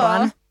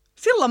kerran. Joo.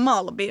 Silloin mä oon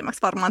ollut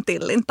viimeksi varmaan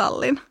tillin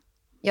tallin.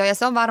 Joo, ja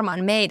se on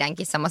varmaan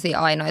meidänkin semmoisia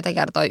ainoita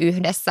kertoi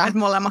yhdessä. Että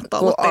molemmat on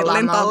ollut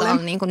tillin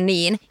tallin.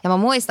 Niin. Ja mä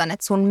muistan,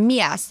 että sun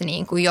mies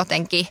niin kuin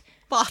jotenkin...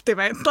 Pahti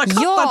meitä. Tai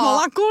katsoa, että me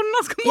ollaan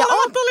kunnossa, kun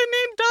molemmat oli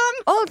niin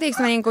done.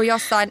 Oltiinko me niin kuin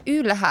jossain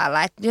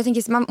ylhäällä? Että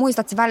jotenkin mä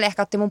muistan, että se välillä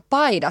ehkä otti mun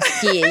paidasta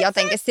kiinni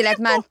jotenkin silleen,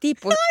 että mä en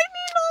tipu. Ai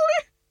niin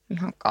oli.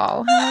 Ihan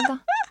kauheata.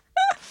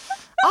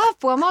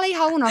 Apua, mä olin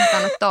ihan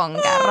unohtanut ton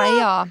kerran,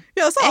 joo.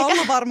 Joo, se on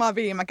ollut varmaan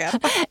viime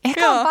kerta.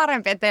 Ehkä on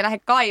parempi, ettei lähde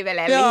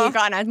kaivelemaan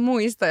liikaa näitä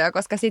muistoja,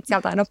 koska sit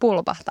sieltä aina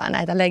pulpahtaa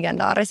näitä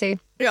legendaarisia.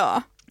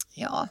 Joo.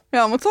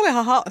 Joo, mutta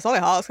se oli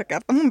hauska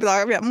kerta.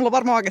 Mulla on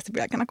varmaan oikeasti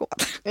vieläkin nämä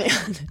kuvat.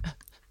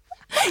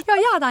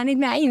 Joo, jaetaan niitä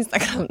meidän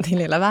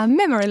Instagram-tilillä vähän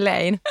memory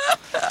lane.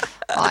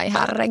 Ai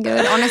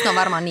herregud. Onneksi ne on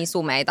varmaan niin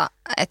sumeita,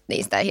 että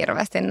niistä ei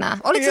hirveästi näe.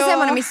 Oliko se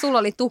semmoinen, missä sulla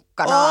oli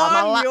tukka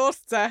naamalla? On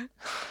just se.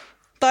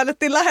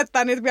 Taidettiin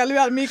lähettää niitä vielä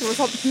lyöllä Mikuun.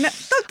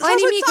 Ai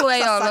niin, Miku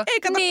ei ollut.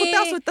 Ei kato, kun te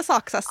asuitte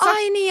Saksassa.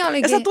 Ai niin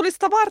olikin. Ja sä tulit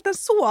sitä varten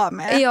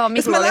Suomeen. Joo,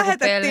 Mikulla oli me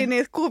lähetettiin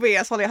niitä kuvia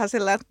ja se oli ihan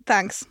silleen,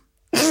 thanks.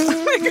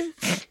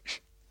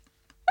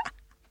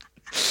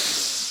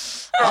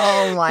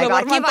 Oh my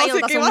god, kiva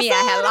ilta sun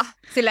miehellä.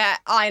 Silleen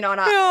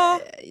ainoana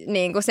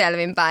niin kuin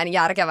selvinpäin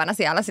järkevänä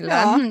siellä.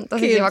 Silleen,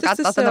 tosi kiva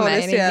katsoa tätä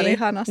meininkiä. Se oli siellä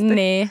ihanasti.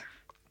 Niin.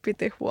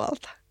 Piti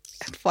huolta,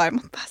 että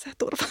vaimot pääsee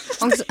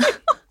turvallisesti.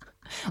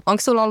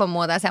 Onko sulla ollut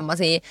muuten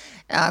semmoisia,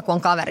 kun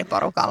on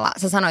kaveriporukalla,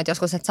 sä sanoit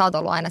joskus, että sä oot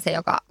ollut aina se,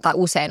 tai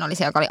usein oli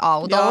se, joka oli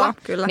autolla. Joo,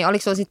 kyllä. Niin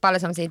oliko sulla sitten paljon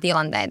semmoisia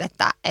tilanteita,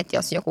 että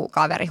jos joku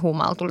kaveri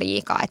humaltui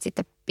liikaa, että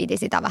sitten piti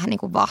sitä vähän niin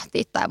kuin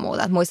vahtia tai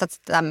muuta? Että muistatko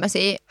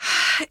tämmöisiä?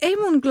 Ei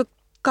mun kyllä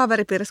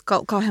kaveripiirissä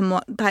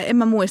kauhean, tai en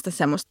mä muista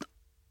semmoista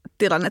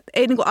tilannetta.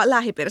 Ei niin kuin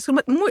lähipiirissä.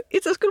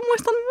 Itse asiassa kyllä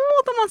muistan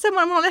muutaman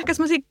semmoinen. Mulla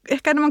oli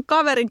ehkä enemmän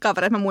kaverin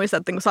kaveri. Mä muistan,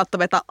 että niin saattoi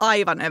vetää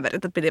aivan överit,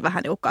 että piti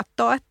vähän niin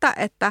katsoa,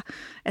 että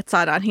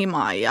saadaan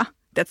himaa. Ja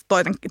se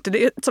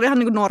oli ihan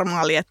niin kuin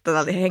normaali, että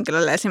tällä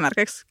henkilölle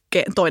esimerkiksi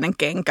toinen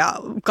kenkä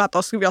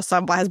katosi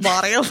jossain vaiheessa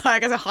baarilta,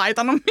 eikä se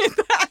haitannut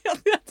mitään.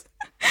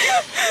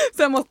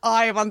 Semmoista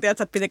aivan,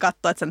 että piti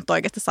katsoa, että se nyt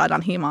oikeasti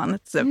saadaan himaan,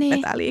 että se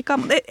vetää liikaa.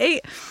 Mutta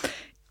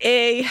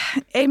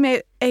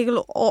ei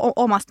kyllä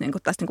omasta niin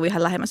tästä niin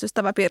ihan lähemmäs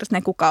ystäväpiirissä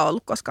ei kukaan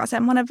ollut koskaan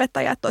semmoinen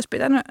vetäjä, että olisi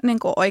pitänyt niin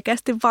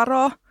oikeasti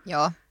varoa.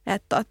 Joo.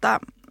 Että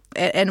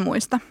en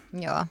muista.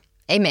 Joo.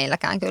 Ei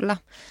meilläkään kyllä.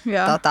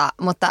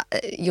 Mutta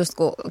just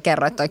kun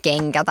kerroit toi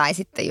kenkä tai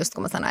sitten just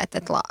kun mä sanoin, että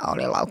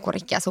oli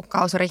laukkurikki ja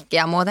sukkahousurikki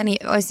ja muuta,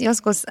 niin olisi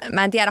joskus,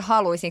 mä en tiedä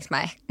haluaisinko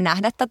mä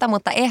nähdä tätä,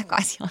 mutta ehkä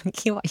olisi ihan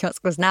kiva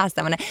joskus nähdä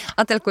tämmöinen.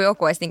 Ajattelin, kun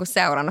joku olisi niinku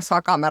seurannut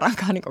sua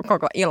kamerankaan niinku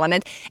koko illan,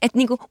 että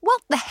niinku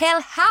what the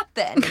hell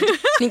happened?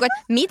 Niinku,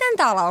 että miten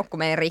tää laukku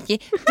meni rikki?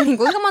 Niin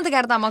kuinka monta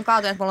kertaa mä oon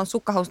kaatunut, että mulla on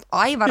sukkahousut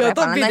aivan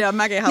repana. Joo, ton videon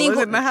mäkin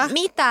haluaisin nähdä.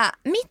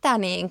 Mitä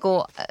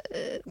niinku,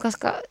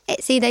 koska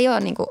siitä ei ole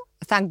niinku,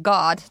 thank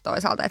God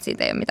toisaalta, että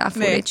siitä ei ole mitään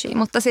footagea,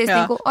 mutta siis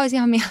niinku, olisi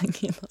ihan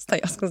mielenkiintoista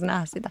joskus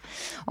nähdä sitä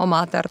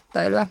omaa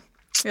törttöilyä.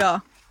 Joo.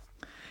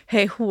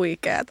 Hei,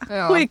 huikeeta.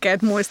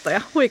 Huikeet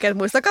muistoja.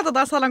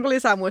 Katsotaan, saadaanko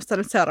lisää muistoja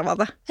nyt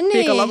seuraavalta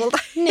viikonlopulta.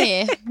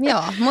 Niin,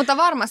 joo. Mutta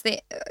varmasti,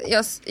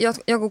 jos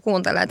joku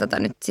kuuntelee tätä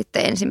nyt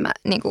sitten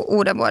niinku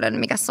uuden vuoden,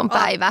 mikä se on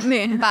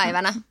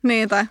päivänä.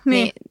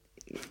 Niin.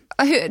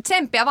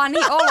 Tsemppiä vaan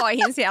niin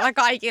oloihin siellä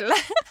kaikille.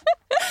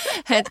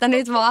 Että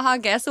nyt vaan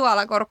hakee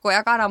suolakorkkua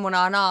ja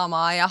kananmunaa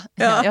naamaa ja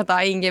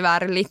jotain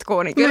inkiväärin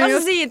litkuu, niin kyllä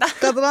se siitä.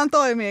 Katsotaan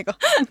toimiiko.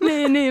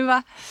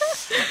 Niinpä.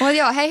 Mutta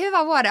joo, hei,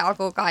 hyvää vuoden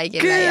alkuun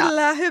kaikille.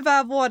 Kyllä,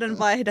 hyvää vuoden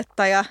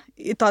vaihdetta ja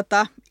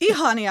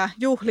ihania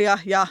juhlia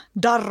ja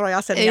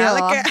darroja sen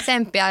jälkeen.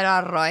 Tsemppiä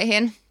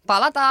darroihin.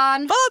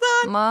 Palataan.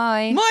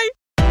 Moi. Moi.